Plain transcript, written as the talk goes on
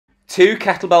2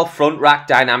 kettlebell front rack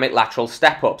dynamic lateral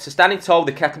step up. So standing tall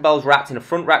with the kettlebells wrapped in a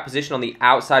front rack position on the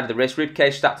outside of the wrist,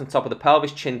 ribcage stacked on top of the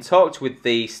pelvis, chin tucked with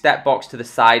the step box to the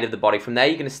side of the body. From there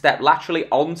you're going to step laterally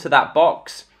onto that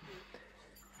box.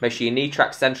 Make sure your knee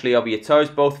tracks centrally over your toes,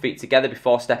 both feet together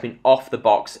before stepping off the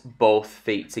box, both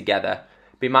feet together.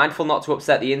 Be mindful not to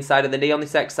upset the inside of the knee on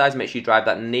this exercise. Make sure you drive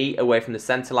that knee away from the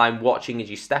center line, watching as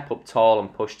you step up tall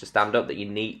and push to stand up, that your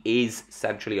knee is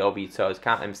centrally over your toes.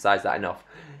 Can't emphasize that enough.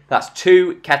 That's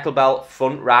 2 kettlebell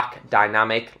front rack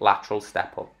dynamic lateral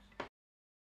step up.